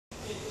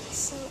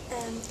So,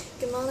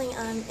 good morning.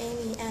 I'm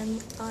Amy,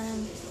 and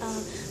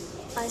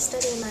I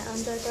study my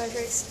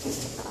undergraduate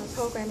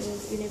program in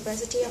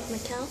University of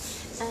Macau,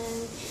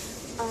 and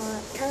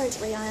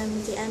currently I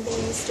am the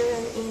MBA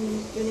student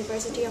in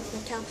University of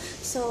Macau.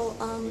 So,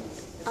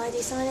 I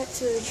decided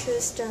to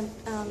choose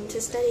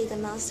to study the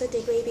master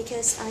degree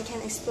because I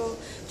can explore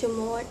to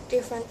more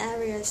different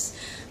areas,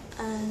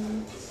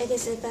 and it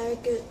is a very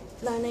good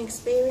learning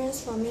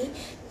experience for me.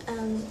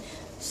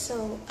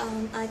 So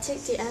I take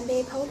the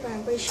MBA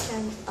program, which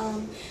can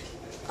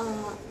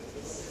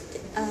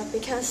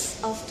because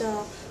of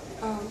the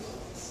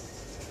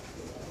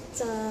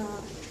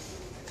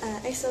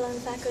excellent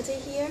faculty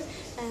here,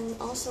 and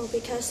also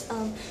because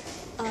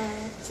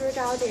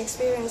throughout the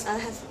experience I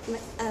have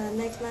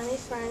made many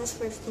friends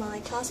with my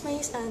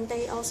classmates, and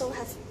they also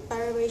have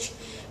very rich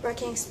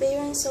working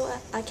experience, so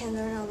I can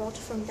learn a lot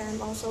from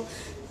them also.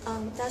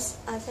 That's,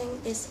 I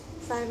think, is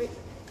very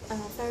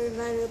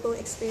valuable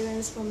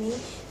experience for me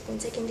in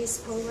taking this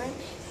program.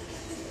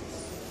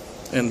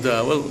 And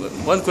well,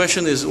 one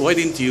question is, why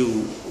didn't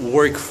you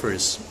work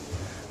first?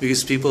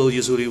 Because people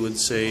usually would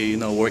say,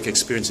 work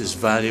experience is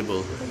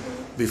valuable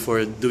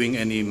before doing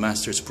any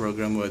master's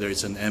program, whether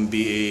it's an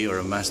MBA or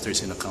a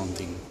master's in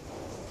accounting.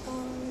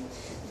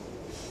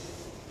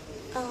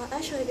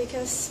 Actually,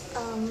 because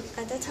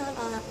at that time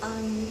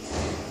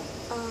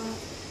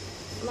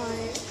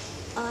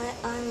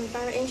I'm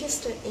very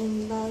interested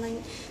in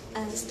learning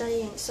and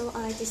studying, so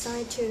I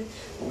decided to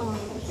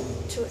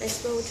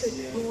explore to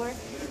more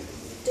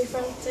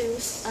different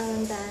fields,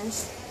 and then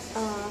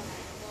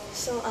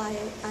so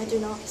I do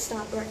not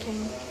start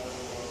working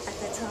at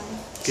that time.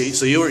 Okay,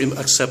 so you were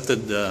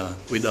accepted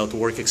without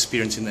work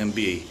experience in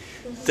MBA.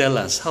 Tell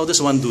us, how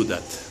does one do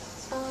that?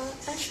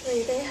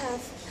 Actually, they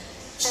have,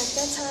 at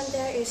that time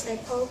there is a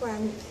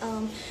program,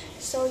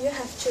 so you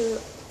have to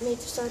meet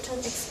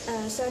certain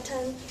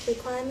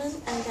requirements,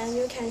 and then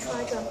you can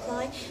try to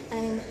apply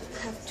and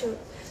have to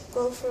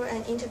go through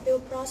an interview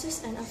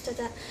process, and after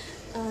that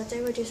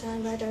they will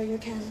decide whether you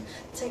can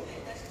take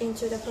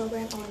into the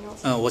program or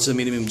not. What's the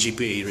minimum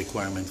GPA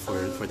requirement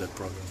for that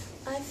program?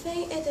 I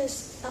think it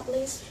is at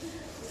least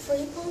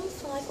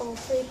 3.5 or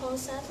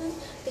 3.7,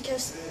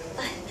 because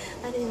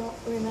I did not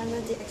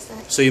remember the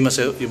exact. So you must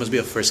be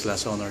a first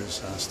class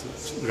honors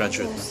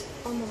graduate.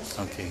 Almost.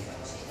 Okay.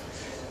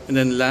 And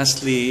then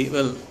lastly,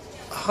 well,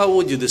 how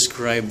would you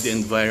describe the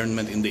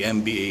environment in the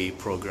MBA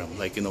program?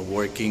 Like,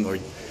 working or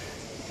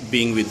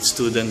being with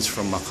students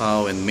from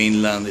Macau and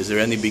mainland, is there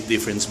any big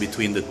difference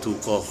between the two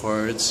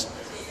cohorts?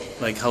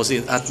 Like, how's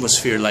the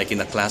atmosphere like in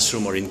a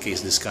classroom or in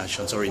case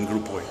discussions or in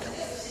group work?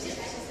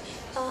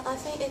 I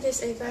think it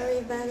is a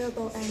very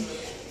valuable and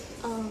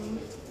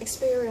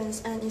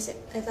experience, and it's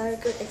a very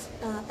good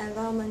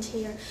environment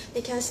here,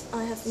 because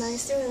I have many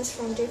students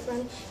from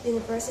different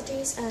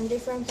universities and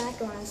different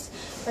backgrounds.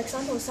 For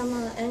example, some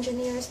are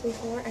engineers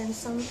before, and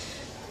some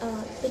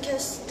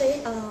because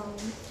they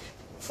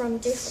from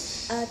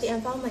the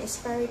environment is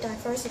very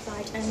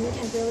diversified, and you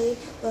can really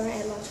learn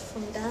a lot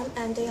from them,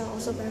 and they are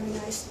also very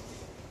nice.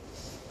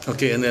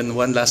 Okay, and then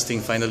one last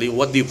thing finally,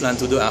 what do you plan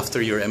to do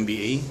after your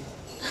MBA?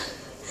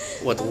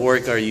 What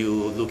work are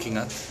you looking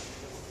at?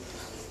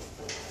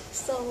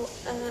 So,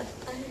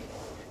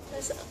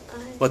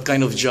 what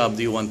kind of job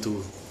do you want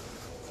to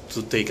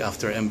take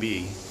after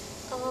MBA?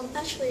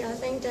 Actually, I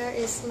think there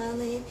is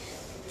many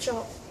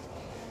jobs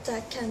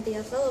that can be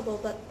available,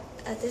 but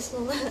at this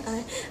moment,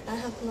 I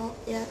have not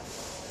yet.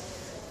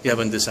 You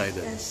haven't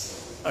decided? Yes.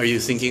 Are you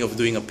thinking of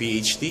doing a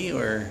PhD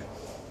or?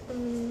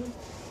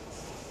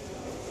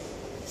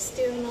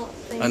 Still not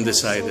thinking.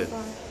 Undecided. So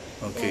far.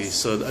 Okay, Yes.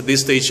 so at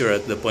this stage you're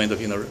at the point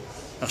of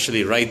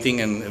actually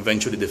writing and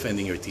eventually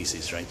defending your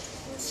thesis, right?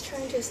 I was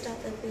trying to start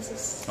a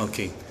business.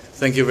 Okay,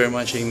 thank you very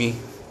much, Amy.